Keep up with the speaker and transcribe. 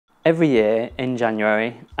Every year in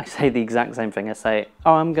January, I say the exact same thing. I say,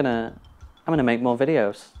 oh, I'm gonna make more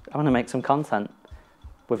videos. I'm gonna make some content.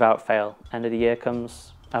 Without fail, end of the year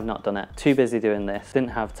comes, I've not done it. Too busy doing this,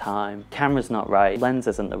 didn't have time, camera's not right, lens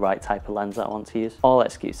isn't the right type of lens that I want to use. All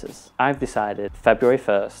excuses. I've decided February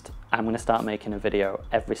 1st, I'm gonna start making a video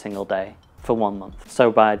every single day for 1 month.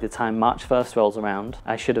 So by the time March 1st rolls around,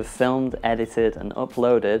 I should have filmed, edited and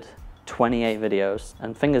uploaded 28 videos,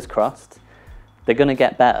 and fingers crossed, they're gonna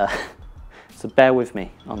get better. So bear with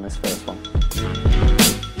me on this first one.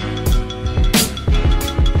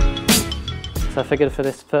 So I figured for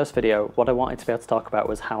this first video, what I wanted to be able to talk about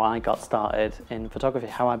was how I got started in photography,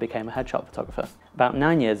 how I became a headshot photographer. About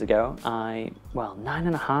 9 years ago,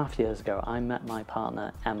 9.5 years ago, I met my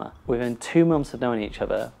partner, Emma. Within 2 months of knowing each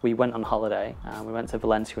other, we went on holiday. We went to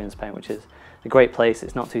Valencia in Spain, which is a great place,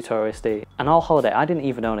 it's not too touristy. And all holiday, I didn't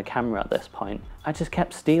even own a camera at this point. I just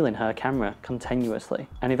kept stealing her camera continuously.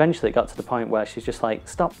 And eventually it got to the point where she's just like,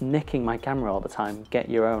 stop nicking my camera all the time, get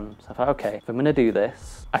your own. So I thought, okay, if I'm gonna do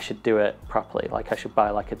this, I should do it properly. Like I should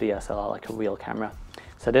buy like a DSLR, like a real camera.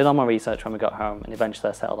 So I did all my research when we got home, and eventually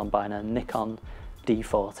I settled on buying a Nikon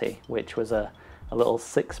D40, which was a little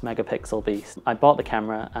 6 megapixel beast. I bought the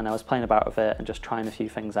camera and I was playing about with it and just trying a few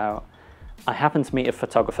things out. I happened to meet a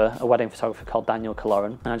photographer, a wedding photographer called Daniel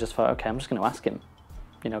Kaloran, and I just thought, okay, I'm just going to ask him,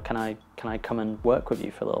 you know, can I come and work with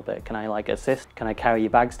you for a little bit? Can I like assist? Can I carry your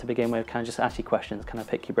bags to begin with? Can I just ask you questions? Can I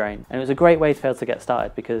pick your brain? And it was a great way to be able to get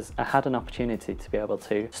started because I had an opportunity to be able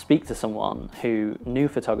to speak to someone who knew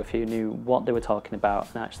photography, who knew what they were talking about,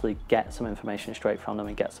 and actually get some information straight from them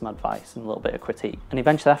and get some advice and a little bit of critique. And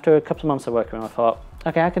eventually, after a couple of months of working with them, I thought,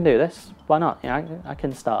 okay, I can do this. Why not? You know, I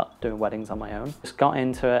can start doing weddings on my own. Just got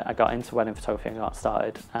into it. I got into wedding photography and got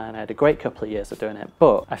started, and I had a great couple of years of doing it.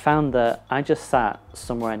 But I found that I just sat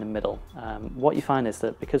somewhere in the middle. What you find is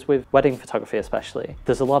that because with wedding photography especially,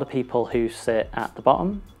 there's a lot of people who sit at the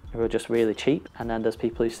bottom who are just really cheap, and then there's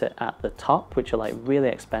people who sit at the top which are like really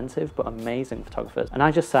expensive but amazing photographers, and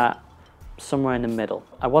I just sat somewhere in the middle.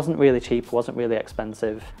 I wasn't really cheap, wasn't really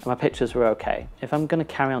expensive, and my pictures were okay. If I'm going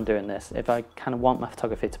to carry on doing this, if I kind of want my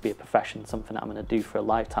photography to be a profession, something that I'm going to do for a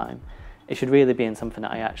lifetime, it should really be in something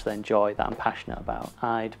that I actually enjoy, that I'm passionate about.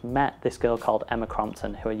 I'd met this girl called Emma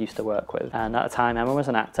Crompton, who I used to work with, and at the time Emma was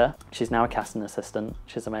an actor. She's now a casting assistant.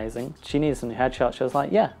 She's amazing. She needed some new headshots. She was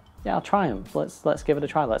like, yeah, I'll try them. Let's give it a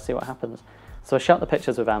try. Let's see what happens. So I shot the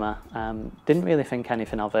pictures with Emma, didn't really think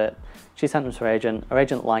anything of it. She sent them to her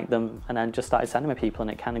agent liked them, and then just started sending me people,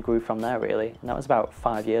 and it kind of grew from there really. And that was about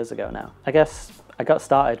 5 years ago now. I guess I got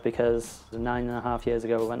started because 9.5 years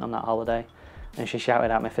ago we went on that holiday, and she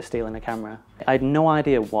shouted at me for stealing a camera. I had no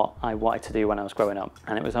idea what I wanted to do when I was growing up,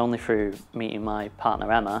 and it was only through meeting my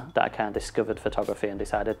partner Emma that I kind of discovered photography and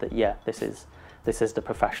decided that yeah, this is the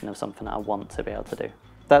profession of something that I want to be able to do.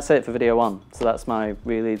 That's it for video 1. So that's my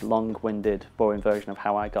really long-winded, boring version of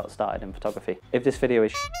how I got started in photography. If this video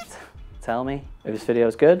is shit, tell me. If this video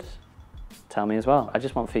is good, tell me as well. I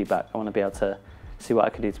just want feedback. I want to be able to see what I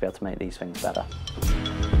can do to be able to make these things better.